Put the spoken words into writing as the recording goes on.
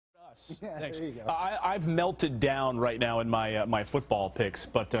Yeah, Thanks. there you go. I've melted down right now in my my football picks,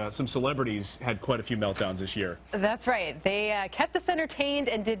 but some celebrities had quite a few meltdowns this year. That's right. They kept us entertained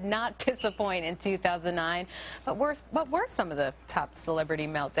and did not disappoint in 2009. But what were some of the top celebrity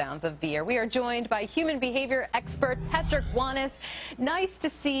meltdowns of the year? We are joined by human behavior expert Patrick Wanis. Nice to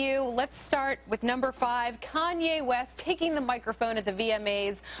see you. Let's start with number 5, Kanye West taking the microphone at the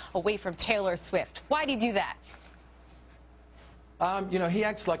VMAs away from Taylor Swift. Why did he do that? You know, he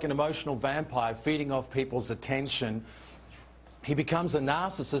acts like an emotional vampire, feeding off people's attention. He becomes a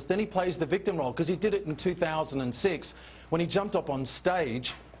narcissist. Then he plays the victim role, because he did it in 2006 when he jumped up on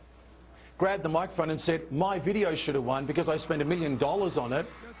stage, grabbed the microphone and said, my video should have won because I spent $1 million on it,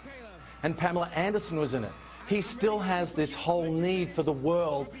 and Pamela Anderson was in it. He still has this whole need for the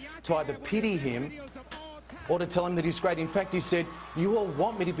world to either pity him or to tell him that he's great. In fact, he said, you all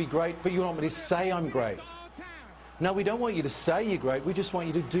want me to be great, but you want me to say I'm great. No, we don't want you to say you're great. We just want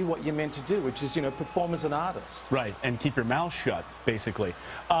you to do what you're meant to do, which is, you know, perform as an artist. Right, and keep your mouth shut, basically.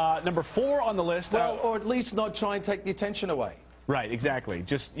 Number 4 on the list. Well, or at least not try and take the attention away. Right, exactly.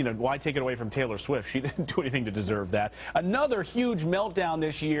 Just, you know, why take it away from Taylor Swift? She didn't do anything to deserve that. Another huge meltdown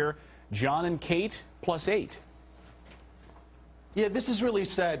this year, John and Kate +8. Yeah, this is really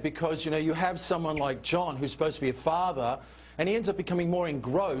sad because, you know, you have someone like John who's supposed to be a father, and he ends up becoming more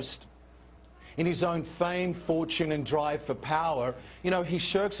engrossed in his own fame, fortune and drive for power. You know, he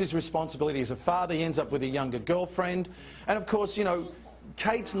shirks his responsibility as a father. He ends up with a younger girlfriend. And of course, you know,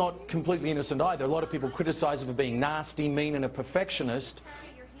 Kate's not completely innocent either. A lot of people criticize her for being nasty, mean and a perfectionist.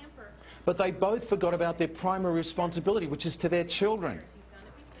 But they both forgot about their primary responsibility, which is to their children.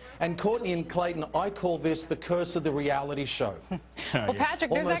 And Courtney and Clayton, I call this the curse of the reality show. Well,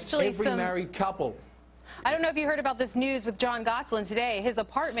 Patrick, there's Almost actually every married couple. I don't know if you heard about this news with John Gosselin today. His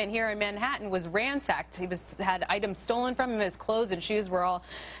apartment here in Manhattan was ransacked. He had items stolen from him. His clothes and shoes were all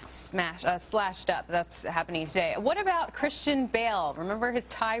slashed up. That's happening today. What about Christian Bale? Remember his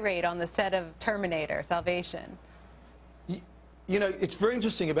tirade on the set of Terminator, Salvation? You know, it's very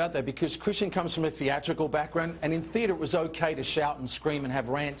interesting about that because Christian comes from a theatrical background, and in theatre it was okay to shout and scream and have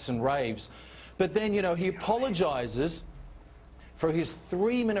rants and raves. But then, you know, he apologises for his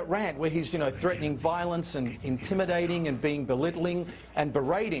 3-minute rant where he's, you know, threatening violence and intimidating and being belittling and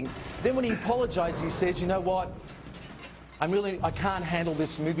berating. Then when he apologises, he says, you know what, I can't handle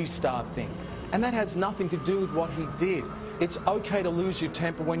this movie star thing. And that has nothing to do with what he did. It's okay to lose your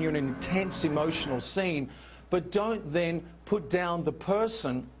temper when you're in an intense emotional scene, but don't then put down the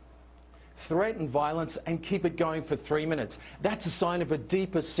person, threaten violence and keep it going for 3 minutes. That's a sign of a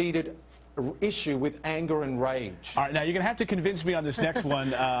deeper seated issue with anger and rage. All right, now you're going to have to convince me on this next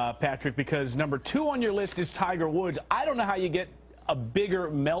one, Patrick, because number 2 on your list is Tiger Woods. I don't know how you get a bigger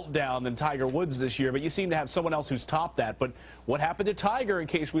meltdown than Tiger Woods this year, but you seem to have someone else who's topped that. But what happened to Tiger in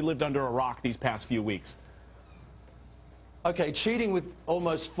case we lived under a rock these past few weeks? Okay, cheating with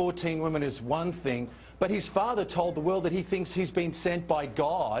almost 14 women is one thing, but his father told the world that he thinks he's been sent by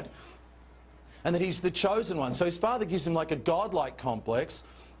God and that he's the chosen one. So his father gives him like a godlike complex.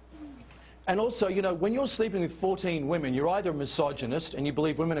 And also, you know, when you're sleeping with 14 women, you're either a misogynist and you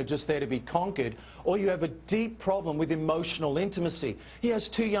believe women are just there to be conquered, or you have a deep problem with emotional intimacy. He has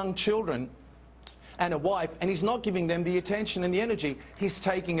 2 young children and a wife, and he's not giving them the attention and the energy. He's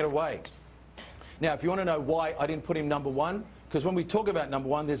taking it away. Now, if you want to know why I didn't put him number 1, because when we talk about number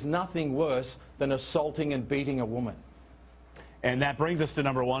 1, there's nothing worse than assaulting and beating a woman. And that brings us to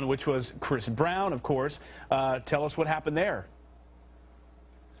number 1, which was Chris Brown, of course. Tell us what happened there.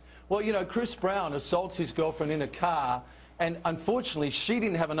 Well, you know, Chris Brown assaults his girlfriend in a car, and unfortunately, she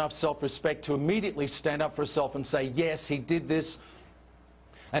didn't have enough self-respect to immediately stand up for herself and say, yes, he did this,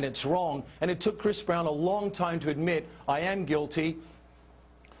 and it's wrong. And it took Chris Brown a long time to admit, I am guilty,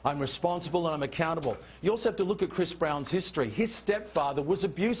 I'm responsible, and I'm accountable. You also have to look at Chris Brown's history. His stepfather was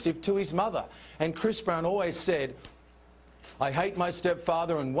abusive to his mother, and Chris Brown always said, I hate my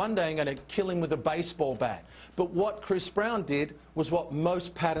stepfather, and one day I'm going to kill him with a baseball bat. But what Chris Brown did was what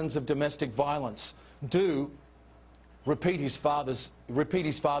most patterns of domestic violence do, repeat his father's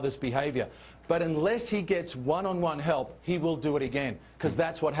behaviour. But unless he gets one-on-one help, he will do it again, because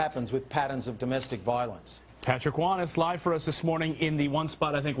that's what happens with patterns of domestic violence. Patrick Wanis live for us this morning in the one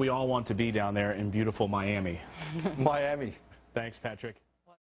spot I think we all want to be down there in beautiful Miami. Miami. Thanks, Patrick.